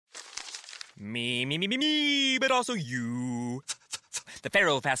Me, but also you. The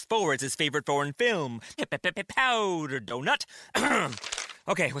Pharaoh fast forwards his favorite foreign film, Powder Donut.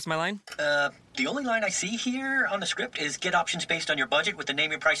 Okay, what's my line? The only line I see here on the script is get options based on your budget with the Name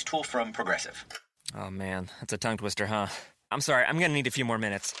Your Price tool from Progressive. Oh man, that's a tongue twister, huh? I'm sorry, I'm gonna need a few more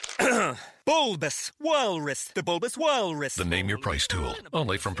minutes. Bulbous Walrus, the Bulbous Walrus. The Name Your Price tool,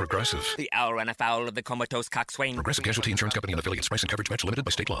 only from Progressive. The owl ran afoul of the comatose coxswain. Progressive Casualty Insurance Company and affiliates. Price and coverage match limited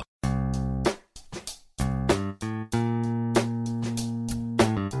by state law.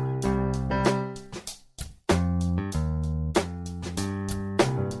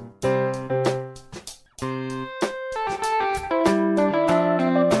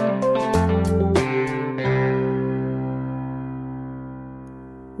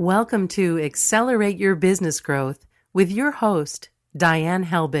 Welcome to Accelerate Your Business Growth with your host, Diane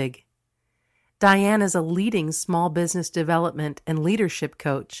Helbig. Diane is a leading small business development and leadership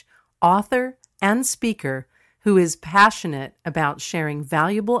coach, author, and speaker who is passionate about sharing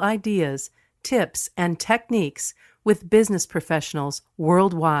valuable ideas, tips, and techniques with business professionals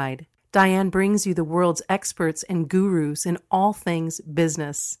worldwide. Diane brings you the world's experts and gurus in all things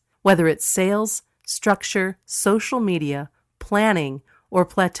business, whether it's sales, structure, social media, planning, or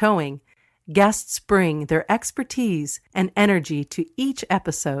plateauing. Guests bring their expertise and energy to each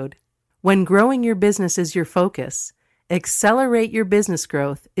episode. When growing your business is your focus, Accelerate Your Business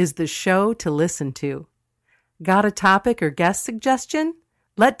Growth is the show to listen to. Got a topic or guest suggestion?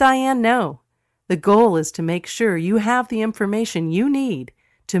 Let Diane know. The goal is to make sure you have the information you need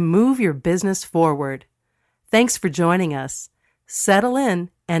to move your business forward. Thanks for joining us. Settle in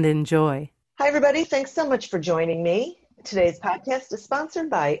and enjoy. Hi, everybody. Thanks so much for joining me. Today's podcast is sponsored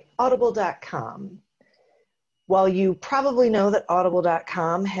by Audible.com. While you probably know that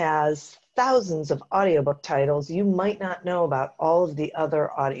Audible.com has thousands of audiobook titles, you might not know about all of the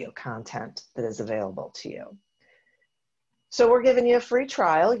other audio content that is available to you. So we're giving you a free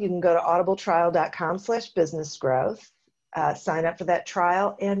trial. You can go to audibletrial.com/businessgrowth, sign up for that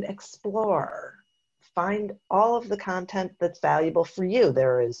trial and explore. Find all of the content that's valuable for you.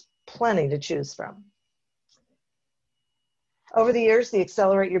 There is plenty to choose from. Over the years, the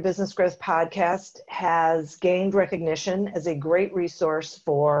Accelerate Your Business Growth podcast has gained recognition as a great resource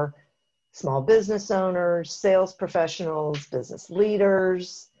for small business owners, sales professionals, business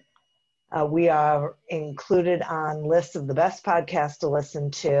leaders. We are included on lists of the best podcasts to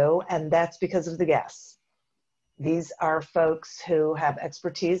listen to, and that's because of the guests. These are folks who have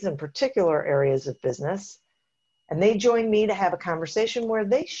expertise in particular areas of business, and they join me to have a conversation where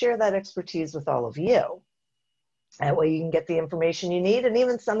they share that expertise with all of you. That way you can get the information you need and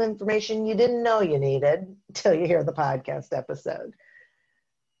even some information you didn't know you needed until you hear the podcast episode.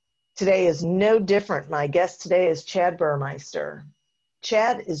 Today is no different. My guest today is Chad Burmeister.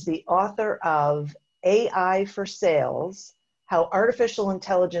 Chad is the author of AI for Sales, How Artificial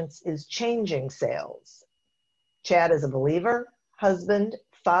Intelligence is Changing Sales. Chad is a believer, husband,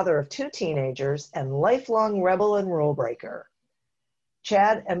 father of 2 teenagers, and lifelong rebel and rule breaker.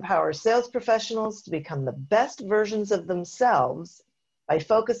 Chad empowers sales professionals to become the best versions of themselves by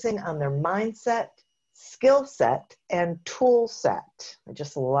focusing on their mindset, skill set, and tool set. I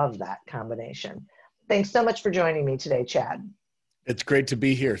just love that combination. Thanks so much for joining me today, Chad. It's great to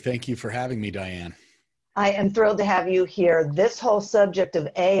be here. Thank you for having me, Diane. I am thrilled to have you here. This whole subject of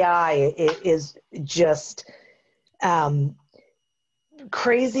AI is just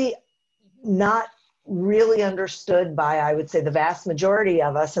crazy, not really understood by, I would say, the vast majority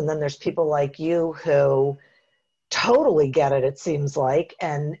of us. And then there's people like you who totally get it, it seems like,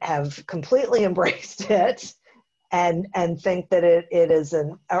 and have completely embraced it and think that it is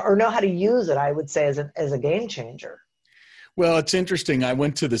or know how to use it, I would say, as a game changer. Well, it's interesting. I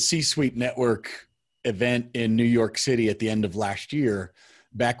went to the C-Suite Network event in New York City at the end of last year,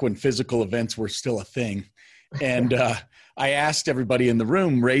 back when physical events were still a thing. And I asked everybody in the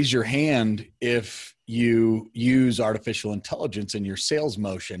room, raise your hand if you use artificial intelligence in your sales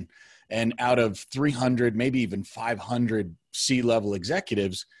motion. And out of 300, maybe even 500 C-level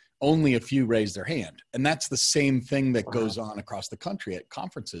executives, only a few raised their hand. And that's the same thing that goes on across the country at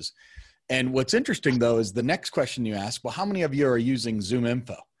conferences. And what's interesting, though, is the next question you ask, well, how many of you are using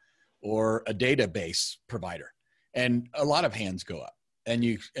ZoomInfo or a database provider? And a lot of hands go up.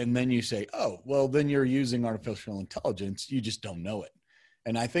 And then you say, oh, well, then you're using artificial intelligence. You just don't know it.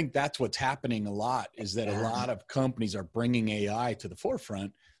 And I think that's what's happening a lot, is that a lot of companies are bringing AI to the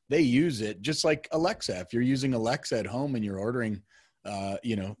forefront. They use it just like Alexa. If you're using Alexa at home and you're ordering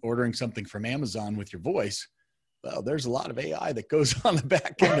something from Amazon with your voice, well, there's a lot of AI that goes on the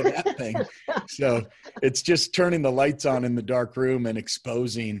back end of that thing. So it's just turning the lights on in the dark room and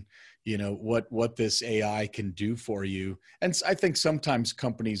exposing, what this AI can do for you. And I think sometimes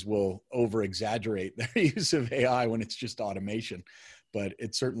companies will over exaggerate their use of AI when it's just automation, but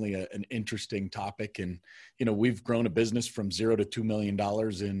it's certainly an interesting topic. And, we've grown a business from 0 to $2 million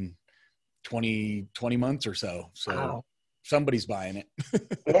in 20 months or so. So wow. Somebody's buying it.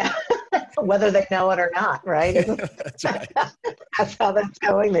 Yeah. Whether they know it or not, right? That's right. That's how that's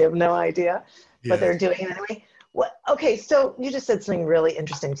going. They have no idea, but they're doing it anyway. Okay, so you just said something really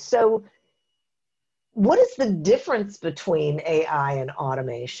interesting. So what is the difference between AI and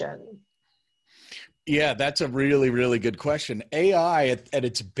automation? Yeah, that's a really, really good question. AI at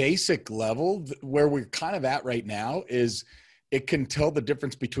its basic level, where we're kind of at right now, is it can tell the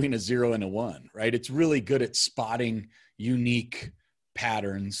difference between a 0 and a 1, right? It's really good at spotting unique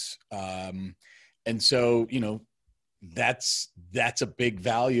patterns. And so, that's a big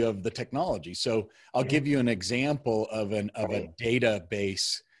value of the technology. So I'll give you an example of a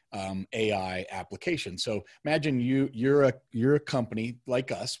database AI application. So imagine you're a company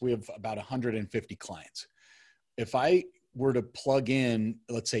like us. We have about 150 clients. If I were to plug in,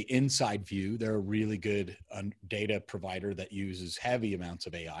 let's say InsideView, they're a really good data provider that uses heavy amounts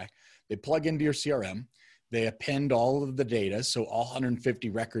of AI. They plug into your CRM. They append all of the data. So all 150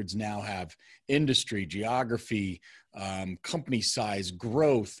 records now have industry, geography, company size,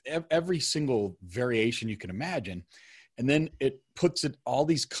 growth, every single variation you can imagine. And then it puts all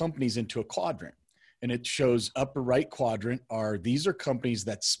these companies into a quadrant. And it shows upper right quadrant these are companies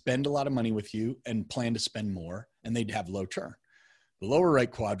that spend a lot of money with you and plan to spend more, and they'd have low churn. The lower right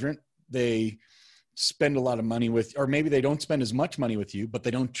quadrant, they spend a lot of money with, or maybe they don't spend as much money with you, but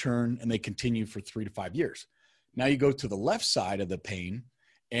they don't churn and they continue for 3 to 5 years. Now you go to the left side of the pane,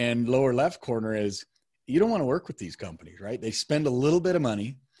 and lower left corner is, you don't want to work with these companies, right? They spend a little bit of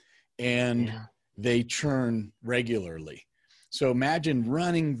money and they churn regularly. So imagine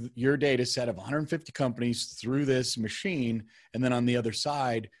running your data set of 150 companies through this machine. And then on the other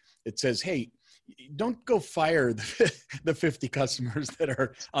side, it says, hey, don't go fire the 50 customers that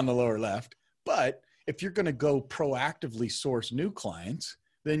are on the lower left. But if you're going to go proactively source new clients,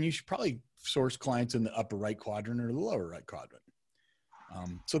 then you should probably source clients in the upper right quadrant or the lower right quadrant.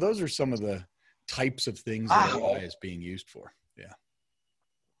 So those are some of the types of things that AI is being used for. Yeah.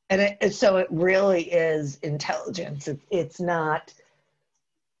 And so it really is intelligence. It's not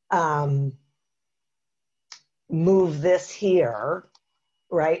move this here,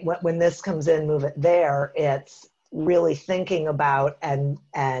 right? When this comes in, move it there. It's really thinking about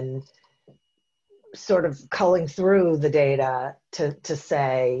and sort of culling through the data to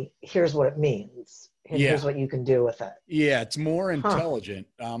say, here's what it means. Here's what you can do with it. Yeah, it's more intelligent.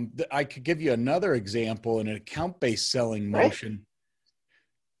 I could give you another example in an account-based selling motion. Right.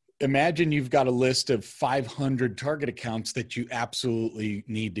 Imagine you've got a list of 500 target accounts that you absolutely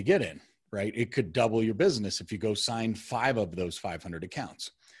need to get in, right? It could double your business if you go sign 5 of those 500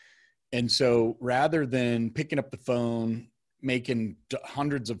 accounts. And so rather than picking up the phone, making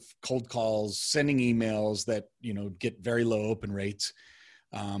hundreds of cold calls, sending emails that, get very low open rates,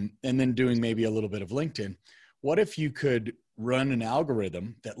 and then doing maybe a little bit of LinkedIn, what if you could run an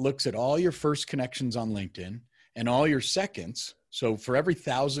algorithm that looks at all your first connections on LinkedIn and all your seconds? So for every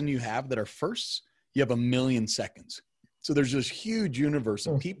 1,000 you have that are firsts, you have 1 million seconds. So there's this huge universe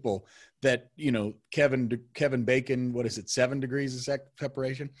of people that, Kevin Bacon, what is it, 7 degrees of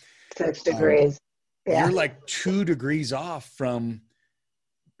separation? 6 degrees. Yeah. You're like 2 degrees off from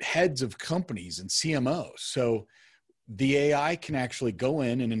heads of companies and CMOs. So the AI can actually go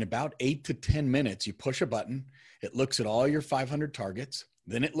in, and in about 8 to 10 minutes, you push a button. It looks at all your 500 targets.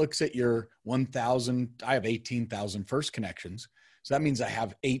 Then it looks at your 1,000. I have 18,000 first connections. So that means I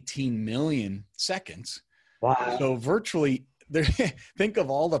have 18 million seconds. Wow. So virtually, think of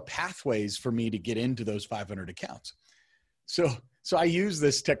all the pathways for me to get into those 500 accounts. So I used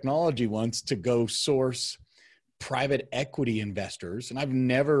this technology once to go source private equity investors, and I've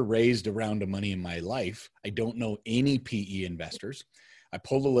never raised a round of money in my life. I don't know any PE investors. I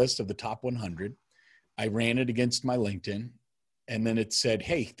pulled a list of the top 100. I ran it against my LinkedIn, and then it said,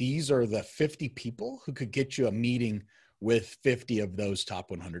 hey, these are the 50 people who could get you a meeting with 50 of those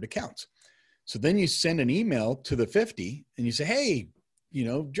top 100 accounts. So then you send an email to the 50 and you say, hey,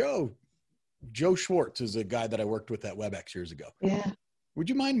 Joe Schwartz is a guy that I worked with at WebEx years ago. Yeah. Would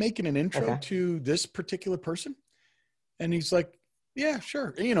you mind making an intro to this particular person? And he's like, yeah,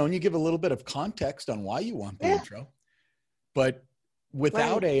 sure. And you give a little bit of context on why you want the intro. But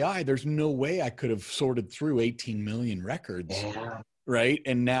without AI, there's no way I could have sorted through 18 million records right?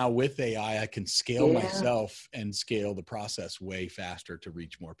 And now with AI, I can scale Yeah. myself and scale the process way faster to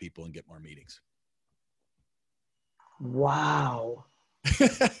reach more people and get more meetings. Wow.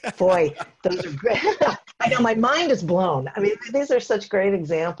 Boy, those are great. I know my mind is blown. I mean, these are such great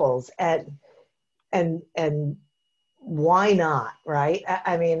examples, and why not, right?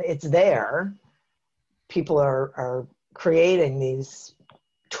 I mean, it's there. People are creating these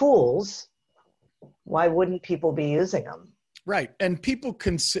tools. Why wouldn't people be using them? Right. And people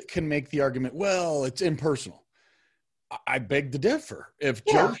can make the argument, well, it's impersonal. I beg to differ. If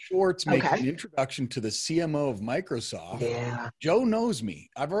Yeah. Joe Schwartz makes Okay. an introduction to the CMO of Microsoft, Yeah. Joe knows me.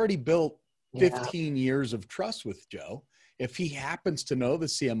 I've already built Yeah. 15 years of trust with Joe. If he happens to know the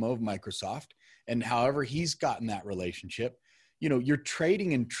CMO of Microsoft, and however he's gotten that relationship, you're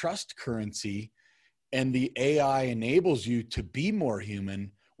trading in trust currency, and the AI enables you to be more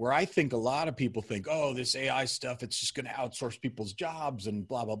human, where I think a lot of people think, oh, this AI stuff, it's just going to outsource people's jobs and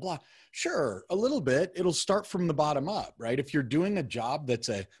blah, blah, blah. Sure, a little bit. It'll start from the bottom up, right? If you're doing a job that's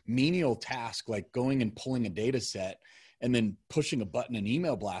a menial task, like going and pulling a data set and then pushing a button and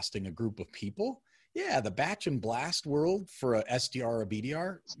email blasting a group of people, yeah, the batch and blast world for a SDR or a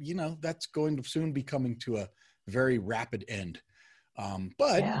BDR, that's going to soon be coming to a very rapid end.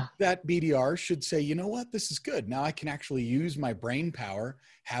 But Yeah. that BDR should say, you know what, this is good. Now I can actually use my brain power,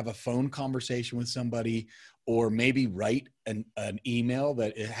 have a phone conversation with somebody, or maybe write an email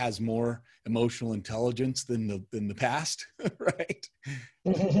that it has more emotional intelligence than the past, right?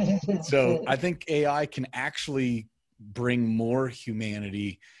 So I think AI can actually bring more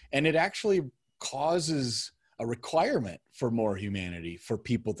humanity, and it actually causes a requirement for more humanity, for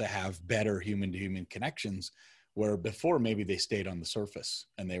people to have better human-to-human connections, where before maybe they stayed on the surface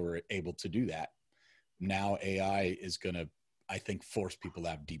and they were able to do that. Now AI is going to, I think, force people to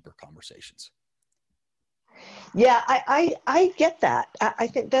have deeper conversations. Yeah, I get that. I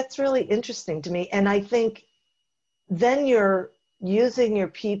think that's really interesting to me. And I think then you're using your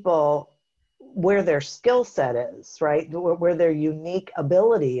people where their skill set is, right? Where their unique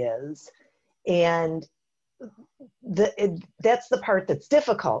ability is. And that's the part that's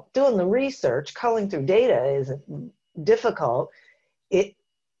difficult. Doing the research, culling through data isn't difficult.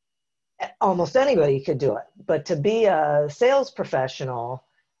 Almost anybody could do it. But to be a sales professional,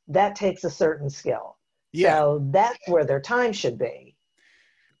 that takes a certain skill. Yeah. So that's where their time should be.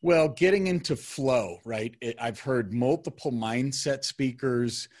 Well, getting into flow, right? I've heard multiple mindset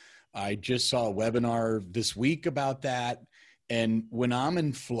speakers. I just saw a webinar this week about that. And when I'm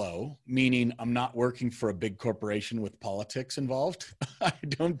in flow, meaning I'm not working for a big corporation with politics involved, I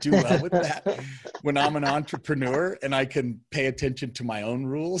don't do well with that. When I'm an entrepreneur and I can pay attention to my own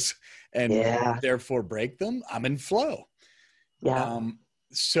rules and therefore break them, I'm in flow. Yeah.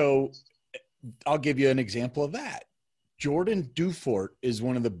 So I'll give you an example of that. Jordan Dufort is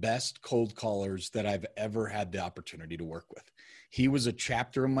one of the best cold callers that I've ever had the opportunity to work with. He was a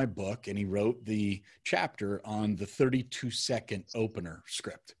chapter in my book, and he wrote the chapter on the 32-second opener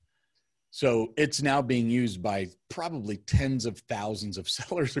script. So it's now being used by probably tens of thousands of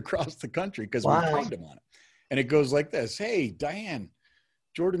sellers across the country because we trained him on it. And it goes like this. Hey, Diane,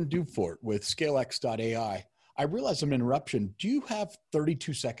 Jordan Dufort with ScaleX.ai. I realize I'm an interruption. Do you have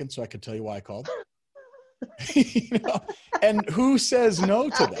 32 seconds so I can tell you why I called? And who says no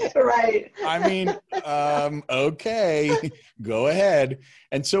to that? Right. I mean, okay, go ahead.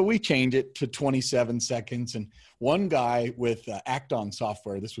 And so we changed it to 27 seconds. And one guy with Acton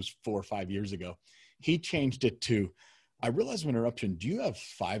software, this was 4 or 5 years ago, he changed it to, I realize I'm an interruption. Do you have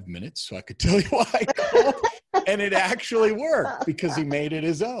 5 minutes so I could tell you why I called? And it actually worked because he made it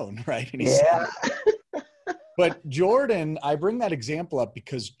his own, right? And he said, but Jordan, I bring that example up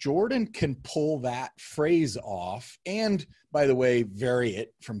because Jordan can pull that phrase off and, by the way, vary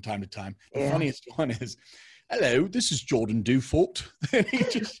it from time to time. The funniest one is, hello, this is Jordan Dufort. And he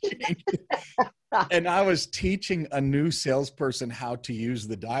just changed it. And I was teaching a new salesperson how to use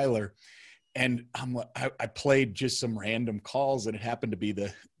the dialer. And I played just some random calls, and it happened to be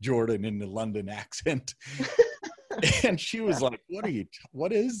the Jordan in the London accent. And she was like,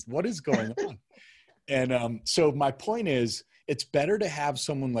 what is going on? And so my point is, it's better to have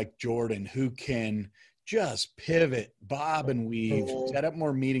someone like Jordan who can just pivot, bob and weave, set up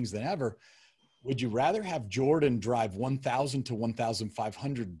more meetings than ever. Would you rather have Jordan drive 1,000 to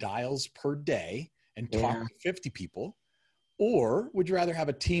 1,500 dials per day and talk to 50 people? Or would you rather have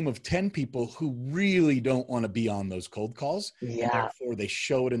a team of 10 people who really don't want to be on those cold calls? And therefore they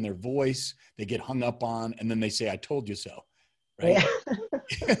show it in their voice, they get hung up on, and then they say, I told you so. Right?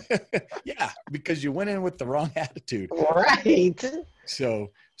 Yeah, because you went in with the wrong attitude. Right.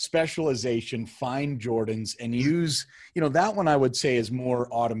 So specialization, find Jordan's and use, that one I would say is more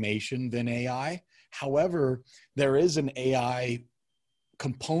automation than AI. However, there is an AI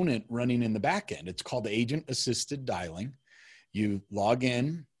component running in the back end. It's called agent assisted dialing. You log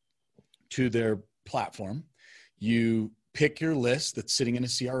in to their platform. You pick your list that's sitting in a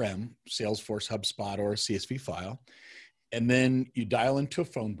CRM, Salesforce, HubSpot, or a CSV file. And then you dial into a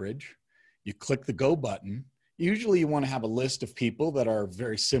phone bridge. You click the go button. Usually you want to have a list of people that are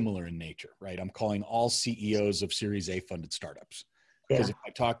very similar in nature, right? I'm calling all CEOs of Series A funded startups. Because if I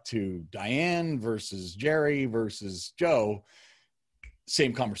talk to Diane versus Jerry versus Joe,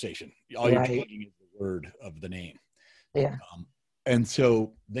 same conversation. All you're changing is the word of the name. Yeah. And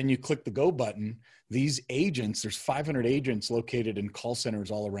so then you click the go button. These agents, there's 500 agents located in call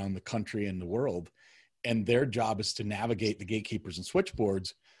centers all around the country and the world. And their job is to navigate the gatekeepers and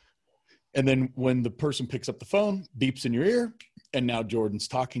switchboards. And then when the person picks up the phone, beeps in your ear, and now Jordan's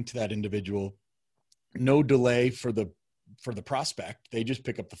talking to that individual. No delay for the prospect. They just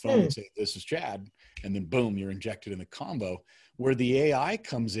pick up the phone and say, "This is Chad." And then boom, you're injected in the combo. Where the AI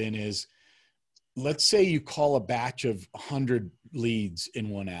comes in is, let's say you call a batch of 100 leads in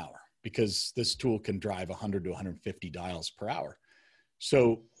 1 hour, because this tool can drive 100 to 150 dials per hour.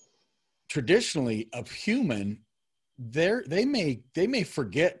 So traditionally, a human, they may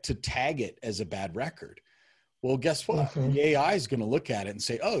forget to tag it as a bad record. Well, guess what? The AI is going to look at it and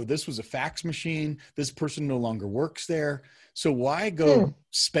say, "Oh, this was a fax machine. This person no longer works there." So why go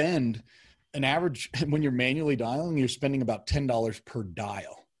spend an average, when you're manually dialing, you're spending about $10 per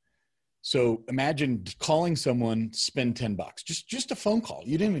dial. So imagine calling someone, spend $10, just a phone call.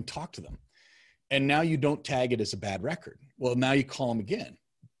 You didn't even talk to them. And now you don't tag it as a bad record. Well, now you call them again,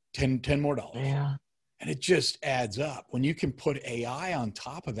 10 more dollars. Yeah. And it just adds up. When you can put AI on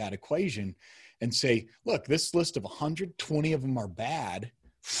top of that equation and say, "Look, this list of 120 of them are bad,"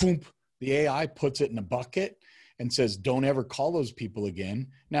 the AI puts it in a bucket and says, "Don't ever call those people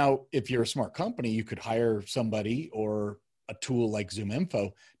again." Now, if you're a smart company, you could hire somebody or a tool like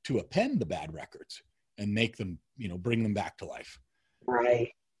ZoomInfo to append the bad records and make them, bring them back to life.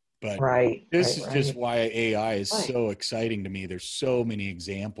 Right. But Right. this is just why AI is so exciting to me. There's so many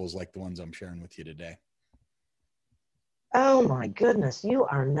examples like the ones I'm sharing with you today. Oh my goodness, you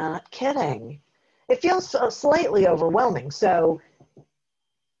are not kidding. It feels so slightly overwhelming. So,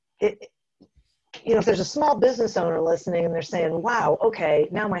 if there's a small business owner listening and they're saying, "Wow, okay,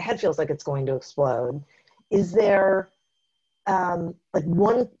 now my head feels like it's going to explode," is there like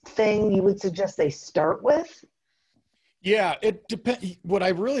one thing you would suggest they start with? Yeah, it depends. What I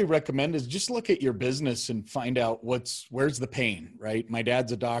really recommend is just look at your business and find out where's the pain, right? My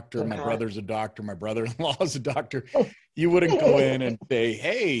dad's a doctor. My brother's a doctor. My brother-in-law is a doctor. You wouldn't go in and say,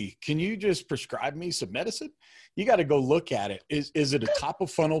 "Hey, can you just prescribe me some medicine?" You got to go look at it. Is it a top of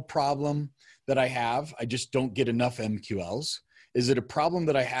funnel problem that I have? I just don't get enough MQLs. Is it a problem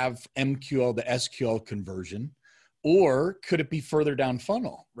that I have MQL to SQL conversion? Or could it be further down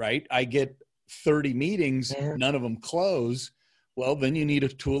funnel, right? I get 30 meetings, none of them close. Well, then you need a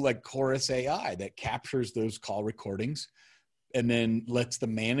tool like Chorus AI that captures those call recordings and then lets the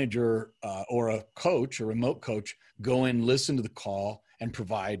manager or a coach, a remote coach, go in, listen to the call and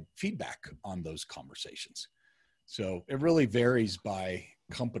provide feedback on those conversations. So it really varies by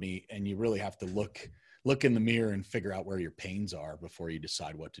company, and you really have to look in the mirror and figure out where your pains are before you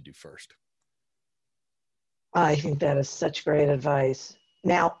decide what to do first. I think that is such great advice.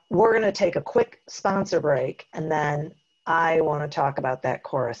 Now, we're going to take a quick sponsor break, and then I want to talk about that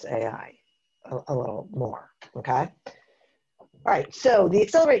Chorus AI a little more, okay? All right, so the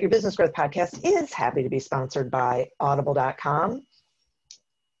Accelerate Your Business Growth podcast is happy to be sponsored by Audible.com.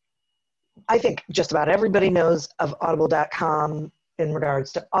 I think just about everybody knows of Audible.com in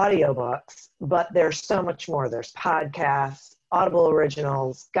regards to audiobooks, but there's so much more. There's podcasts, Audible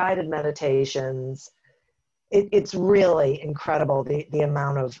originals, guided meditations. It's really incredible, the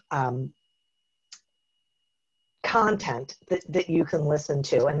amount of content that you can listen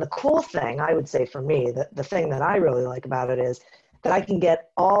to. And the cool thing, I would say for me, the thing that I really like about it is that I can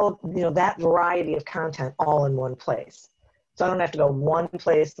get all, that variety of content all in one place. So I don't have to go one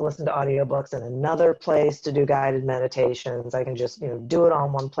place to listen to audiobooks and another place to do guided meditations. I can just, do it all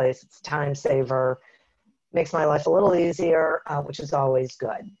in one place. It's a time saver, makes my life a little easier, which is always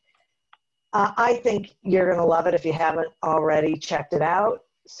good. I think you're going to love it if you haven't already checked it out.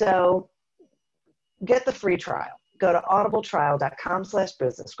 So get the free trial. Go to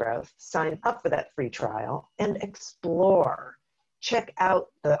audibletrial.com/businessgrowth, sign up for that free trial, and explore. Check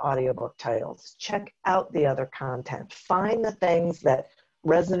out the audiobook titles. Check out the other content. Find the things that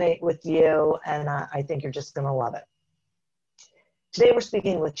resonate with you, and I think you're just going to love it. Today we're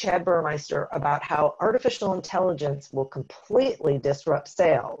speaking with Chad Burmeister about how artificial intelligence will completely disrupt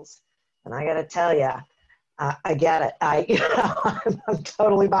sales. And I got to tell you, I get it. I'm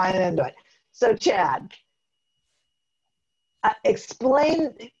totally buying into it. So Chad,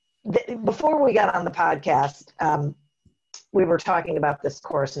 explain, before we got on the podcast, we were talking about this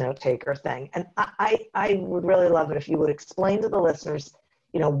course note taker thing. And I would really love it if you would explain to the listeners,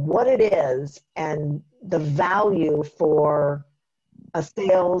 what it is and the value for a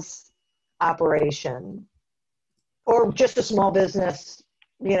sales operation or just a small business,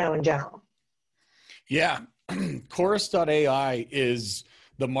 in general. Yeah. Chorus.ai is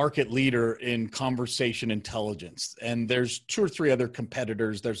the market leader in conversation intelligence. And there's 2 or 3 other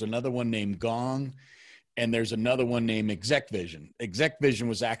competitors. There's another one named Gong, and there's another one named ExecVision. ExecVision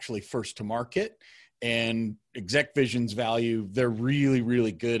was actually first to market, and ExecVision's value, they're really,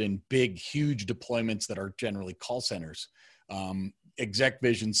 really good in big, huge deployments that are generally call centers.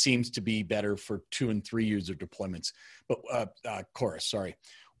 ExecVision seems to be better for 2 and 3 user deployments, but Chorus, sorry.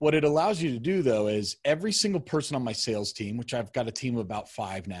 What it allows you to do, though, is every single person on my sales team, which I've got a team of about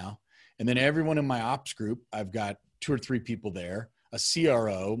 5 now, and then everyone in my ops group, I've got 2 or 3 people there, a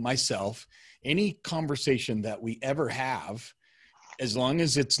CRO, myself, any conversation that we ever have, as long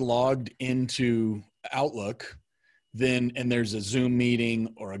as it's logged into Outlook, then, and there's a Zoom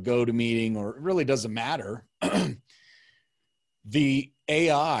meeting or a GoToMeeting, or it really doesn't matter, the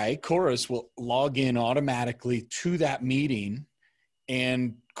AI, Chorus, will log in automatically to that meeting,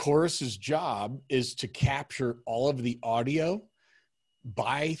 and Chorus's job is to capture all of the audio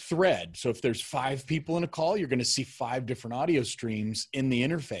by thread. So if there's 5 people in a call, you're going to see 5 different audio streams in the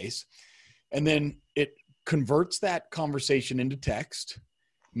interface. And then it converts that conversation into text,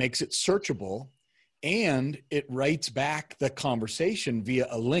 makes it searchable, and it writes back the conversation via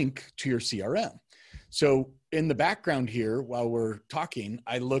a link to your CRM. So in the background here, while we're talking,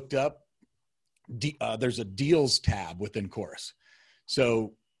 I looked up, there's a deals tab within Chorus.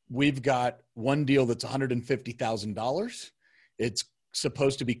 So we've got one deal that's $150,000. It's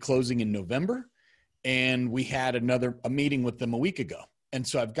supposed to be closing in November. And we had a meeting with them a week ago. And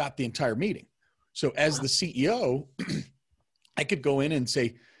so I've got the entire meeting. So as the CEO, I could go in and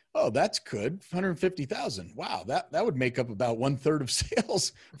say, oh, that's good. 150,000. Wow. That would make up about 1/3 of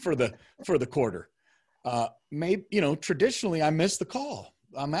sales for the quarter. Maybe, traditionally I missed the call.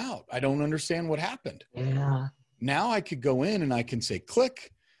 I'm out. I don't understand what happened. Yeah. Now I could go in and I can say,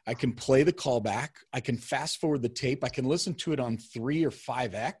 click. I can play the call back. I can fast forward the tape. I can listen to it on 3 or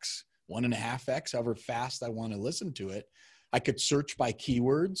 5X, 1.5X, however fast I want to listen to it. I could search by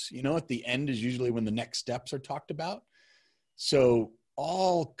keywords. At the end is usually when the next steps are talked about. So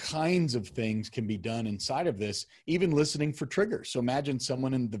all kinds of things can be done inside of this, even listening for triggers. So imagine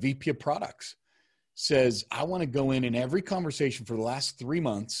someone in the VP of products says, I want to go in every conversation for the last 3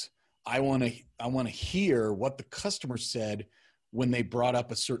 months. I want to hear what the customer said when they brought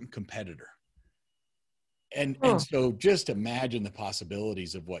up a certain competitor. And so just imagine the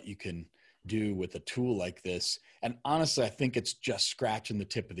possibilities of what you can do with a tool like this. And honestly, I think it's just scratching the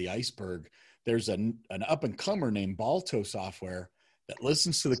tip of the iceberg. There's an up and comer named Balto Software that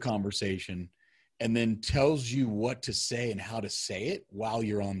listens to the conversation and then tells you what to say and how to say it while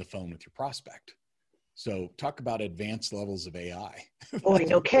you're on the phone with your prospect. So talk about advanced levels of AI. Boy,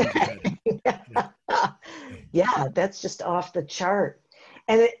 no kidding. Yeah, that's just off the chart.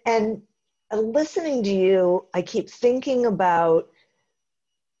 And listening to you, I keep thinking about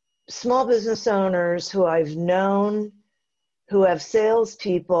small business owners who I've known who have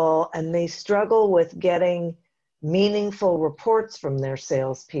salespeople and they struggle with getting meaningful reports from their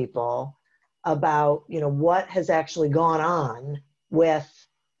salespeople about, what has actually gone on with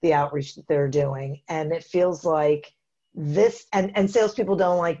the outreach that they're doing. And it feels like this, and salespeople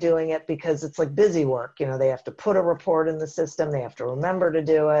don't like doing it because it's like busy work. They have to put a report in the system. They have to remember to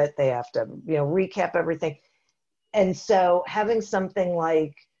do it. They have to, recap everything. And so having something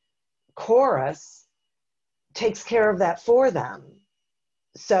like Chorus takes care of that for them.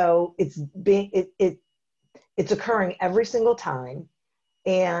 So it's occurring every single time.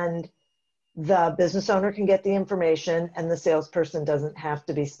 And the business owner can get the information and the salesperson doesn't have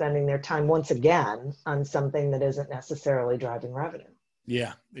to be spending their time once again on something that isn't necessarily driving revenue.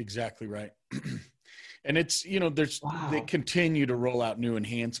 Yeah, exactly right. And it's, they continue to roll out new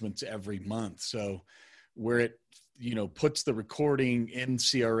enhancements every month. So where it, puts the recording in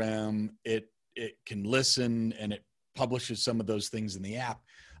CRM, it can listen and it publishes some of those things in the app.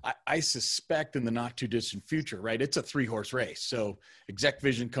 I suspect in the not too distant future, right? It's a 3-horse race. So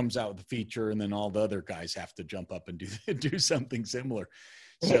ExecVision comes out with a feature and then all the other guys have to jump up and do something similar.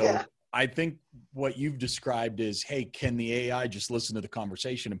 So I think what you've described is, hey, can the AI just listen to the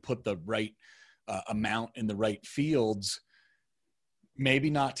conversation and put the right amount in the right fields? Maybe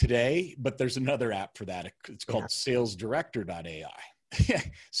not today, but there's another app for that. It's called salesdirector.ai.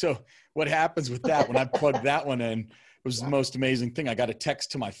 So what happens with that, when I plugged that one in, it was the most amazing thing. I got a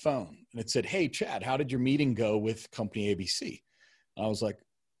text to my phone and it said, hey, Chad, how did your meeting go with company ABC? And I was like,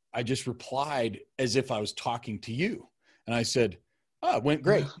 I just replied as if I was talking to you. And I said, oh, it went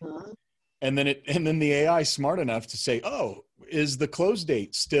great. And then the AI is smart enough to say, oh, is the close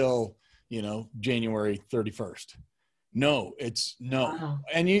date still, January 31st? No, it's no. Wow.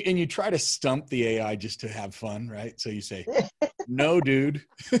 And you try to stump the AI just to have fun, right? So you say, no, dude.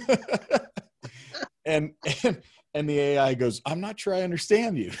 and the AI goes, I'm not sure I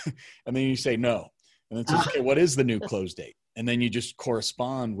understand you. And then you say no. And then it says, okay, what is the new close date? And then you just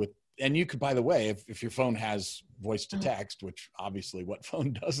correspond with, and you could, by the way, if your phone has voice to text, which obviously what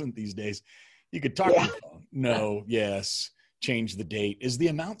phone doesn't these days, you could talk to your phone. No, yes, change the date. Is the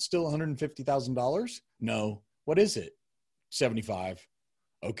amount still $150,000? No. What is it? 75.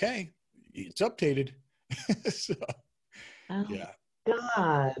 Okay. It's updated. So, yeah.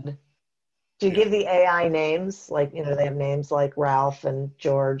 God. Do you give the AI names? Like, they have names like Ralph and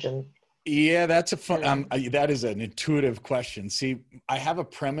George and. Yeah, that's a fun, that is an intuitive question. See, I have a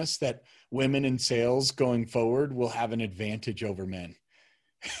premise that women in sales going forward will have an advantage over men.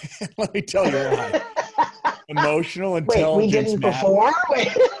 Let me tell you why. Emotional intelligence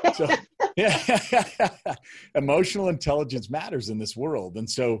matters. So, emotional intelligence matters in this world. And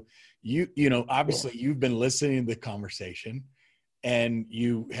so obviously you've been listening to the conversation and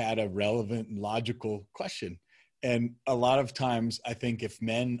you had a relevant and logical question. And a lot of times I think if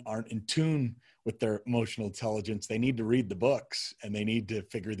men aren't in tune with their emotional intelligence, they need to read the books and they need to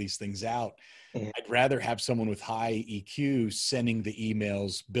figure these things out. Yeah. I'd rather have someone with high EQ sending the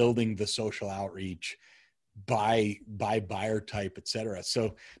emails, building the social outreach, by buyer type, et cetera.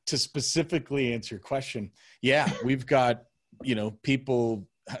 So to specifically answer your question, we've got, people,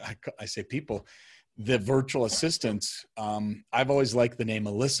 I say people, the virtual assistants. I've always liked the name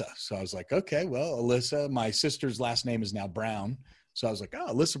Alyssa. So I was like, okay, well, Alyssa, my sister's last name is now Brown. So I was like,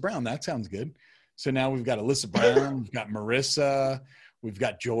 oh, Alyssa Brown, that sounds good. So now we've got Alyssa Brown, we've got Marissa, we've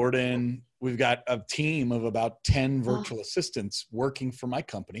got Jordan, we've got a team of about 10 virtual assistants working for my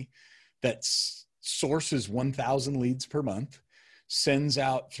company that's sources 1,000 leads per month, sends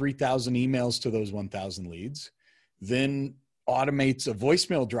out 3,000 emails to those 1,000 leads, then automates a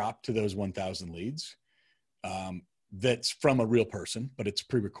voicemail drop to those 1,000 leads that's from a real person, but it's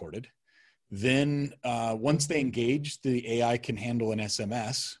pre-recorded. Then once they engage, the AI can handle an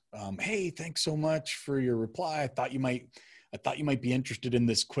SMS. Hey, thanks so much for your reply. I thought you might be interested in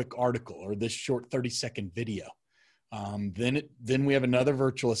this quick article or this short 30-second video. Then we have another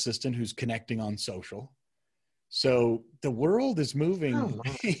virtual assistant who's connecting on social. So the world is moving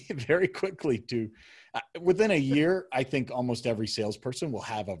very quickly to within a year. I think almost every salesperson will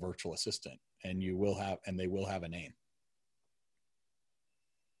have a virtual assistant and they will have a name.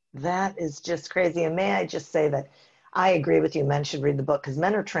 That is just crazy. And may I just say that I agree with you. Men should read the book because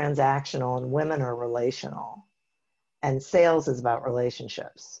men are transactional and women are relational, and sales is about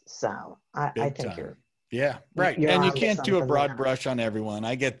relationships. So I think you're. Yeah, right. And you can't do a broad brush on everyone.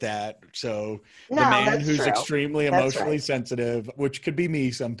 I get that. So the man who's extremely emotionally sensitive, which could be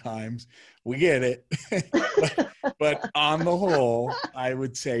me sometimes, we get it. but on the whole, I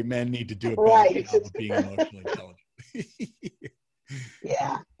would say men need to do a better job of being emotionally intelligent.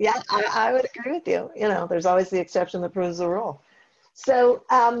 Yeah, I would agree with you. There's always the exception that proves the rule. So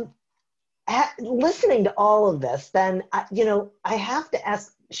listening to all of this, then, I have to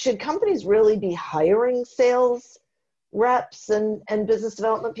ask, should companies really be hiring sales reps and business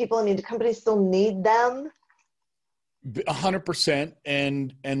development people? I mean, do companies still need them? 100%.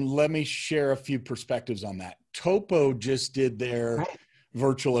 And let me share a few perspectives on that. Topo just did their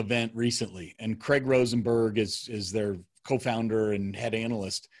virtual event recently, and Craig Rosenberg is their co-founder and head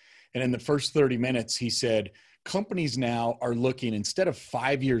analyst. And in the first 30 minutes, he said, companies now are looking, instead of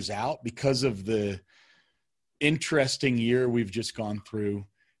 5 years out, because of the interesting year we've just gone through,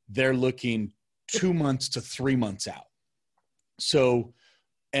 they're looking 2 months to 3 months out. So,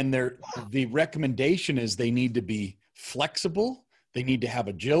 and the recommendation is they need to be flexible, they need to have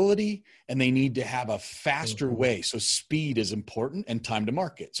agility, and they need to have a faster way. So speed is important, and time to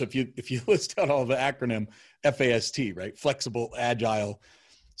market. So if you list out all the acronym FAST, right? Flexible, agile,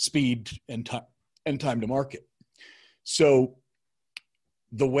 speed, and time to market. So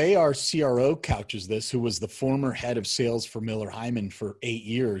the way our CRO couches this, who was the former head of sales for Miller Heiman for 8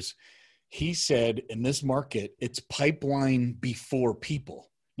 years, he said in this market, it's pipeline before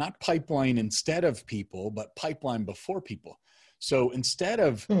people. not pipeline instead of people, but pipeline before people. So instead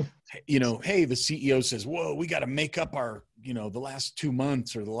of, hey, the CEO says, whoa, we got to make up our, the last 2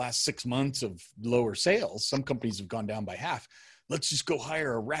 months or the last 6 months of lower sales. Some companies have gone down by half. Let's just go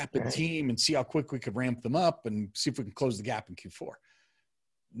hire a rapid team and see how quick we could ramp them up and see if we can close the gap in Q4.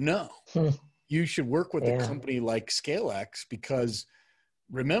 No, you should work with a company like ScaleX, because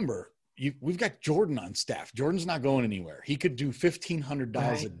remember, we've got Jordan on staff. Jordan's not going anywhere. He could do 1,500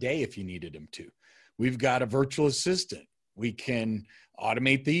 dials a day if you needed him to. We've got a virtual assistant. We can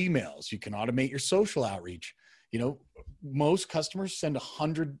automate the emails. You can automate your social outreach. Most customers send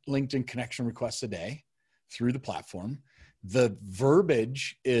 100 LinkedIn connection requests a day through the platform. The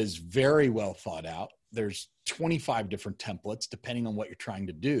verbiage is very well thought out. There's 25 different templates depending on what you're trying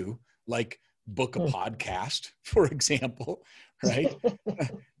to do, like book a podcast, for example, right?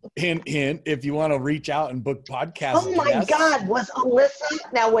 And if you want to reach out and book podcasts. Oh my God, was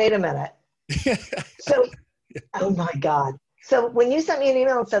Alyssa? Now, wait a minute. So, oh my God. So when you sent me an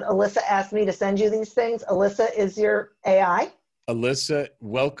email and said, Alyssa asked me to send you these things, Alyssa is your AI? Alyssa,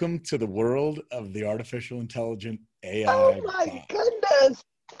 welcome to the world of the artificial intelligent AI. Oh my goodness.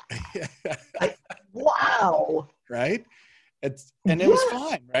 Wow. Right? It was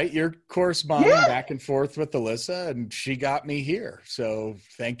fine, right? You're corresponding back and forth with Alyssa, and she got me here. So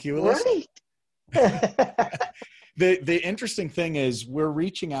thank you, Alyssa. Right. The interesting thing is we're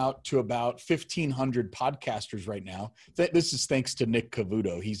reaching out to about 1,500 podcasters right now. This is thanks to Nick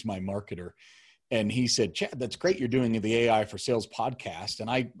Cavuto. He's my marketer. And he said, Chad, that's great. You're doing the AI for Sales podcast. And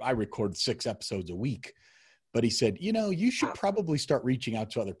I record 6 episodes a week. But he said, you should probably start reaching out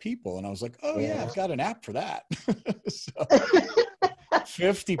to other people. And I was like, oh yeah, I've got an app for that. So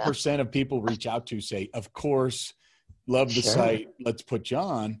 50% of people reach out to say, of course, love the site. Let's put you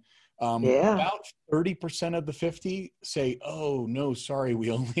on. About 30% of the 50 say, oh no, sorry, we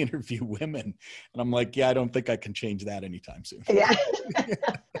only interview women. And I'm like, I don't think I can change that anytime soon. Yeah.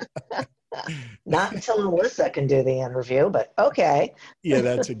 Not until Alyssa can do the interview, but okay. Yeah,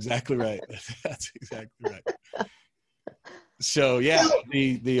 that's exactly right. That's exactly right. So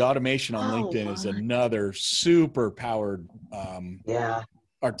the automation on LinkedIn is another super powered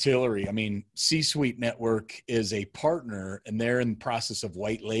artillery. I mean, C-Suite Network is a partner, and they're in the process of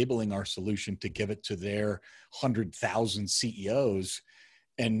white labeling our solution to give it to their 100,000 CEOs.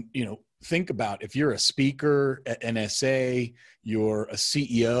 And, think about if you're a speaker at NSA, you're a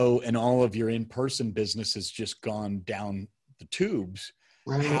CEO, and all of your in-person business has just gone down the tubes.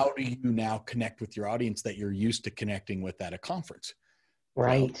 Right. How do you now connect with your audience that you're used to connecting with at a conference?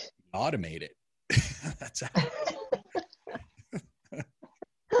 Right. Well, automate it. That's how.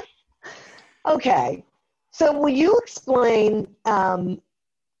 Okay. So will you explain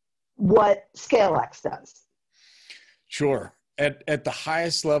what ScaleX does? Sure. At the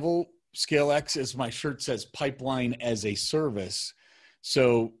highest level, ScaleX, as my shirt says, pipeline as a service.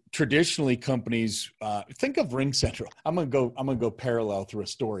 So traditionally companies, think of RingCentral. I'm gonna go parallel through a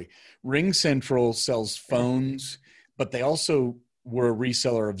story. RingCentral sells phones, but they also were a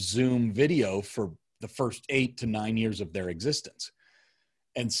reseller of Zoom video for the first 8 to 9 years of their existence.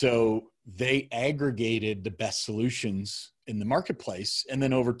 And so they aggregated the best solutions in the marketplace. And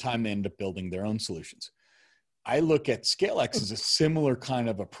then over time, they ended up building their own solutions. I look at ScaleX as a similar kind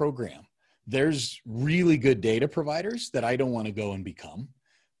of a program. There's really good data providers that I don't want to go and become,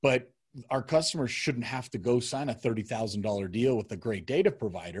 but our customers shouldn't have to go sign a $30,000 deal with a great data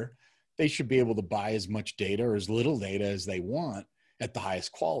provider. They should be able to buy as much data or as little data as they want at the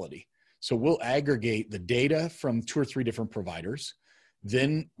highest quality. So we'll aggregate the data from 2 or 3 different providers.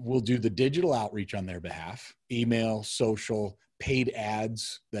 Then we'll do the digital outreach on their behalf, email, social, paid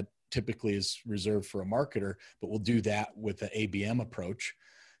ads that typically is reserved for a marketer, but we'll do that with an ABM approach.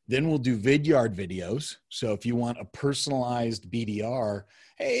 Then we'll do Vidyard videos. So if you want a personalized BDR,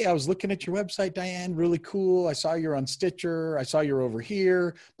 hey, I was looking at your website, Diane, really cool. I saw you're on Stitcher. I saw you're over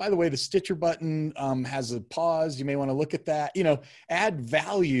here. By the way, the Stitcher button has a pause. You may want to look at that. Add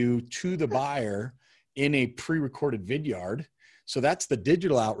value to the buyer in a pre-recorded Vidyard. So that's the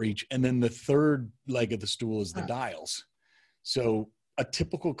digital outreach. And then the third leg of the stool is the dials. So a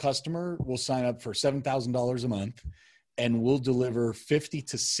typical customer will sign up for $7,000 a month, and we'll deliver 50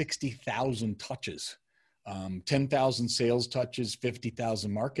 to 60,000 touches, 10,000 sales touches,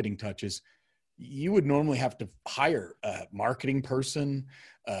 50,000 marketing touches. You would normally have to hire a marketing person,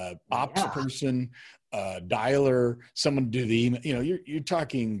 ops person, dialer, someone to do the email. You're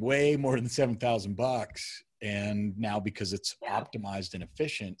talking way more than $7,000. And now because it's optimized and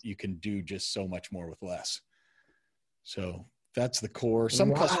efficient, you can do just so much more with less. So That's the core.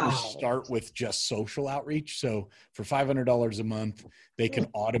 Some customers Wow. start with just social outreach. So for $500 a month, they can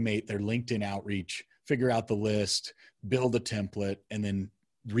automate their LinkedIn outreach, figure out the list, build a template, and then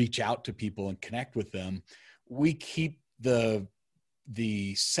reach out to people and connect with them. We keep the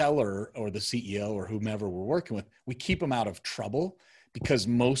seller or the CEO or whomever we're working with, we keep them out of trouble, because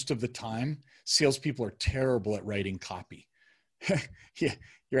most of the time salespeople are terrible at writing copy. Yeah,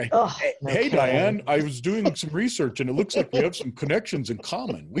 you're right. Oh, Hey, no hey kidding. Diane, I was doing some research and it looks like we have some connections in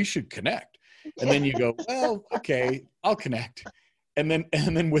common. We should connect. And then you go, well, okay, I'll connect. And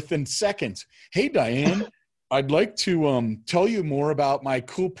then within seconds, hey Diane, I'd like to tell you more about my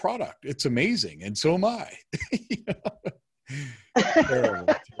cool product. It's amazing. And so am I.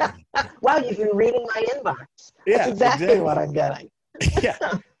 Terrible. Wow, you've been reading my inbox. Yeah, That's exactly what I'm getting. Yeah.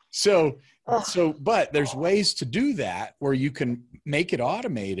 So, but there's ways to do that where you can make it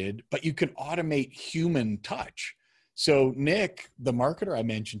automated, but you can automate human touch. So Nick, the marketer I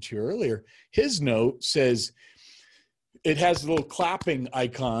mentioned to you earlier, his note says, it has a little clapping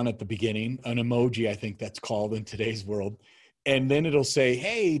icon at the beginning, an emoji, I think that's called in today's world. And then it'll say,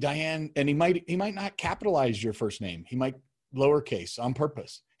 hey, Diane, and he might not capitalize your first name. He might lowercase on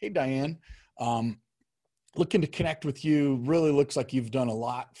purpose. Hey, Diane, looking to connect with you. Really looks like you've done a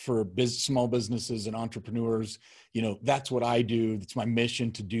lot for small businesses and entrepreneurs. You know, that's what I do. It's my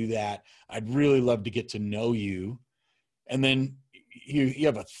mission to do that. I'd really love to get to know you. And then you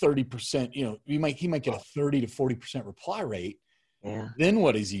have a 30%, you know, he might get a 30 to 40% reply rate. Yeah. Then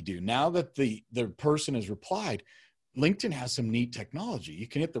what does he do? Now that the person has replied, LinkedIn has some neat technology. You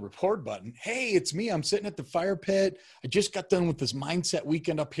can hit the record button. Hey, it's me. I'm sitting at the fire pit. I just got done with this mindset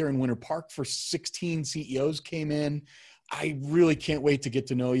weekend up here in Winter Park for 16 CEOs came in. I really can't wait to get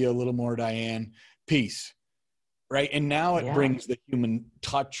to know you a little more, Diane. Peace. Right. And now it brings the human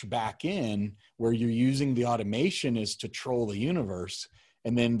touch back in, where you're using the automation is to troll the universe.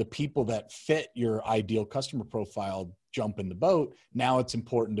 And then the people that fit your ideal customer profile jump in the boat. Now it's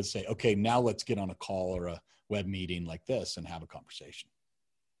important to say, okay, now let's get on a call or a web meeting like this and have a conversation.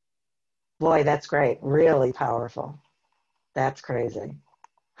 Boy, that's great. Really powerful. That's crazy.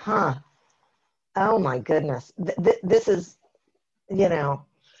 Huh. Oh my goodness. This is, you know,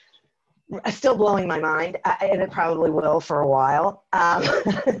 still blowing my mind, and it probably will for a while.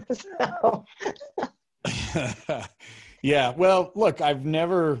 So. Yeah. Well, look,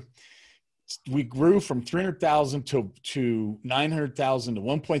 we grew from 300,000 to 900,000 to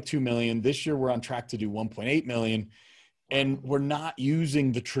 1.2 million. This year we're on track to do 1.8 million. And we're not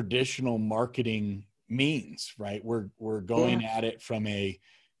using the traditional marketing means, right? We're going at it from a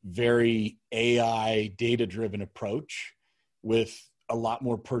very AI data-driven approach with a lot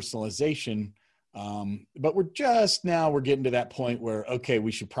more personalization. But we're getting to that point where, okay,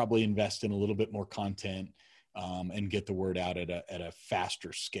 we should probably invest in a little bit more content and get the word out at a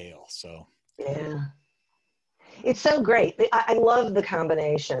faster scale. So. Yeah. It's so great. I love the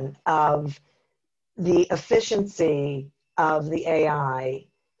combination of the efficiency of the AI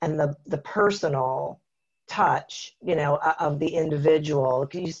and the personal touch, you know, of the individual.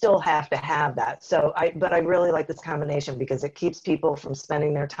 You still have to have that. But I really like this combination because it keeps people from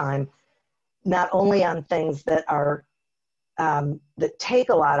spending their time not only on things that are that take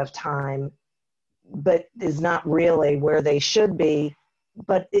a lot of time, but is not really where they should be.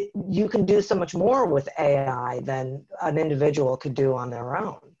 But you can do so much more with AI than an individual could do on their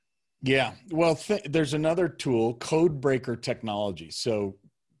own. Yeah. Well, there's another tool, Codebreaker technology. So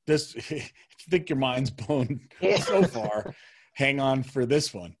this, if you think your mind's blown so far, hang on for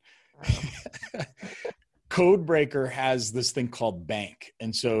this one. Codebreaker has this thing called Bank.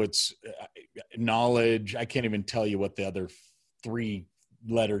 And so it's knowledge. I can't even tell you what the other 3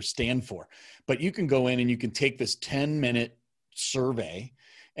 letters stand for, but you can go in and you can take this 10-minute survey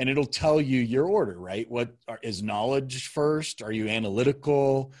and it'll tell you your order, right? What is knowledge first? Are you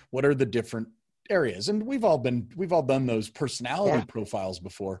analytical? What are the different areas? And we've all done those personality profiles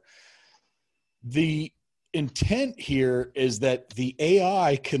before. The intent here is that the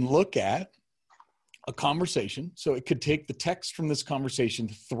AI can look at a conversation. So it could take the text from this conversation,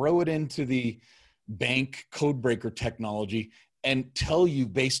 throw it into the Bank Codebreaker technology and tell you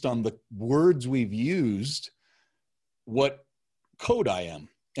based on the words we've used what code I am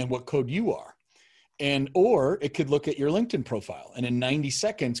and what code you are. Or it could look at your LinkedIn profile and in 90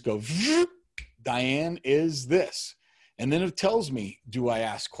 seconds go, Diane is this. And then it tells me, do I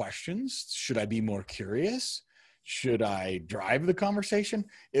ask questions? Should I be more curious? Should I drive the conversation?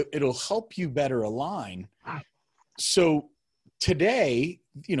 It'll help you better align. So today,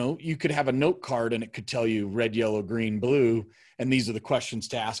 you know, you could have a note card and it could tell you red, yellow, green, blue. And these are the questions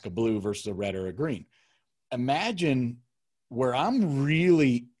to ask a blue versus a red or a green. Imagine where I'm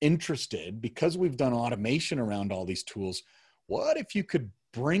really interested, because we've done automation around all these tools, what if you could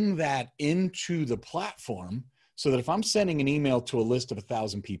bring that into the platform so that if I'm sending an email to a list of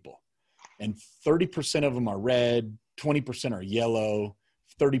 1,000 people and 30% of them are red, 20% are yellow,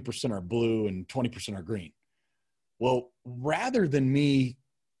 30% are blue, and 20% are green. Well, rather than me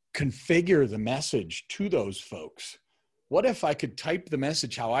configure the message to those folks, what if I could type the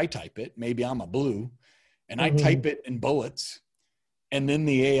message how I type it? Maybe I'm a blue, and I type it in bullets, and then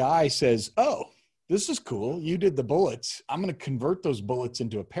the AI says, oh, this is cool. You did the bullets. I'm going to convert those bullets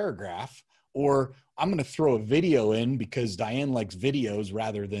into a paragraph, or I'm going to throw a video in because Diane likes videos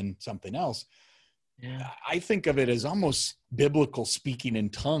rather than something else. Yeah. I think of it as almost biblical speaking in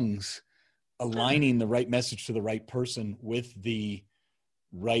tongues, aligning the right message to the right person with the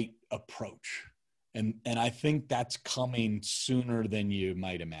right approach. And I think that's coming sooner than you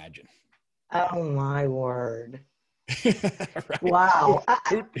might imagine. Oh my word. Right? Wow.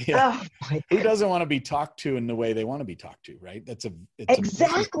 Who doesn't want to be talked to in the way they want to be talked to, right? It's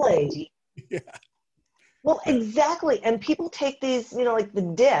exactly. Yeah. Well, exactly. And people take these, like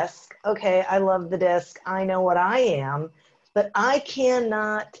the disc. Okay, I love the disc. I know what I am, but I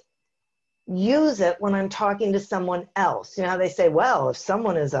cannot use it when I'm talking to someone else. You know how they say, well, if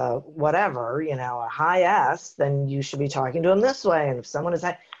someone is a whatever, a high S, then you should be talking to them this way. And if someone is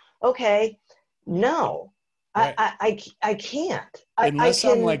high, okay, no, right. I can't. Unless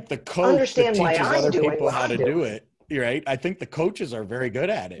I'm like the coach that teaches other people how to do it, right? I think the coaches are very good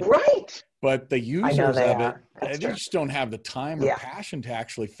at it. Right. But the users of it, they true. just don't have the time or passion to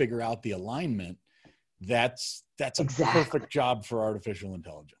actually figure out the alignment. That's a perfect job for artificial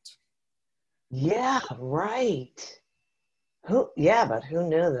intelligence. Yeah, right. But who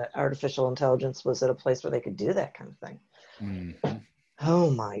knew that artificial intelligence was at a place where they could do that kind of thing? Mm-hmm. Oh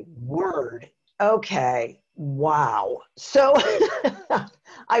my word. Okay. Wow. So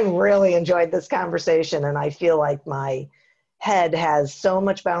I really enjoyed this conversation, and I feel like my head has so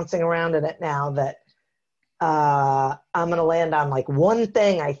much bouncing around in it now that I'm going to land on like one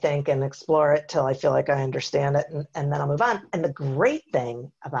thing, I think, and explore it till I feel like I understand it, and then I'll move on. And the great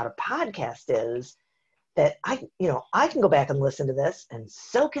thing about a podcast is that I can go back and listen to this, and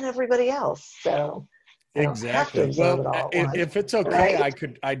so can everybody else. So exactly. Well, if it's okay,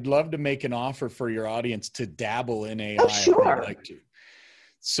 right? I'd love to make an offer for your audience to dabble in AI. Oh, sure. If they'd like to.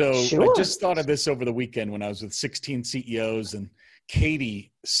 So I just thought of this over the weekend when I was with 16 CEOs, and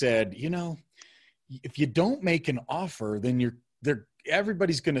Katie said, if you don't make an offer, then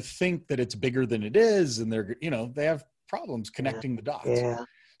everybody's going to think that it's bigger than it is. And they have problems connecting the dots. Yeah.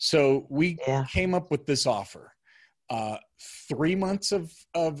 So we came up with this offer, 3 months of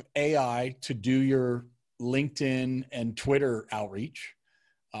AI to do your LinkedIn and Twitter outreach.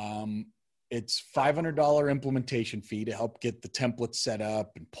 It's $500 implementation fee to help get the templates set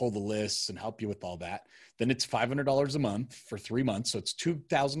up and pull the lists and help you with all that. Then it's $500 a month for 3 months. So it's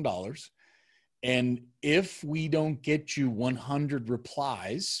 $2,000. And if we don't get you 100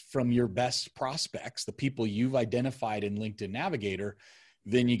 replies from your best prospects, the people you've identified in LinkedIn Navigator,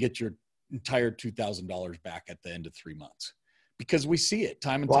 then you get your entire $2,000 back at the end of 3 months, because we see it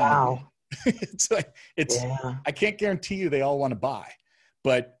time and time again. I can't guarantee you they all want to buy,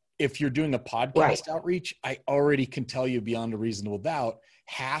 but if you're doing a podcast outreach, I already can tell you beyond a reasonable doubt,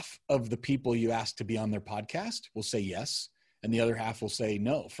 half of the people you ask to be on their podcast will say yes. And the other half will say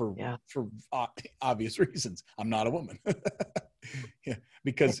no for obvious reasons. I'm not a woman.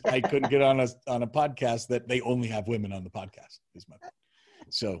 Because I couldn't get on a podcast that they only have women on the podcast.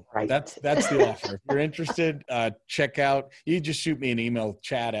 So that's the offer. If you're interested, check out. You just shoot me an email,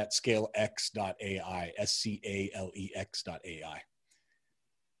 chad@scalex.ai, SCALEX.ai.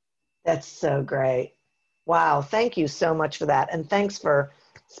 That's so great. Wow. Thank you so much for that. And thanks for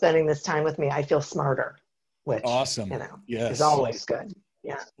spending this time with me. I feel smarter. Which, awesome. Is always good.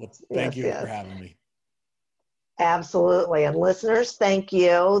 Yeah. Well, thank you for having me. Absolutely. And listeners, thank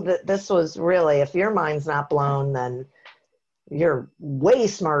you. This was really, if your mind's not blown, then you're way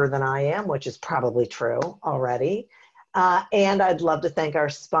smarter than I am, which is probably true already. And I'd love to thank our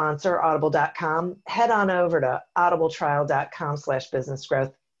sponsor, audible.com. Head on over to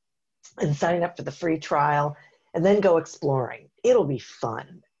audibletrial.com/businessgrowth and sign up for the free trial, and then go exploring. It'll be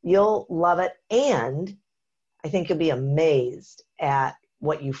fun. You'll love it. And I think you'll be amazed at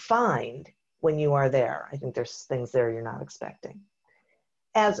what you find when you are there. I think there's things there you're not expecting.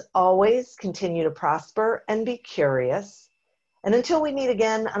 As always, continue to prosper and be curious. And until we meet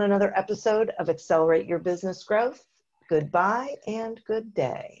again on another episode of Accelerate Your Business Growth, goodbye and good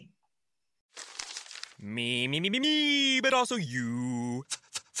day. Me, but also you.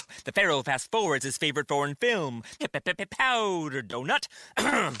 The Pharaoh fast forwards his favorite foreign film, Powder Donut.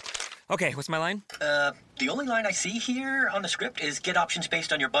 Okay, what's my line? The only line I see here on the script is get options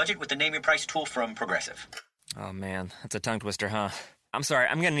based on your budget with the Name Your Price tool from Progressive. Oh man, that's a tongue twister, huh? I'm sorry,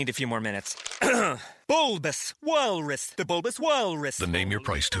 I'm gonna need a few more minutes. Bulbous Walrus, the Bulbous Walrus. The Name Your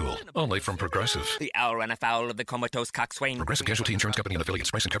Price tool, only from Progressive. The owl ran afoul of the comatose coxswain. Progressive Casualty Insurance Company and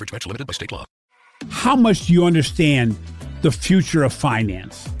affiliates. Price and coverage match limited by state law. How much do you understand the future of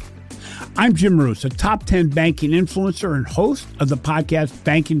finance? I'm Jim Roos, a top 10 banking influencer and host of the podcast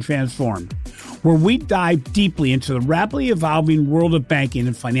Banking Transformed, where we dive deeply into the rapidly evolving world of banking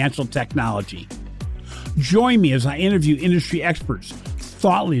and financial technology. Join me as I interview industry experts,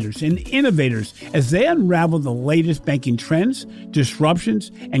 thought leaders, and innovators as they unravel the latest banking trends,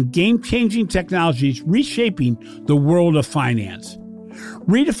 disruptions, and game-changing technologies reshaping the world of finance.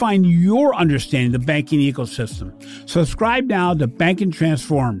 Redefine your understanding of the banking ecosystem. Subscribe now to Banking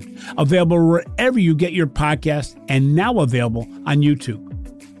Transformed, available wherever you get your podcast and now available on YouTube.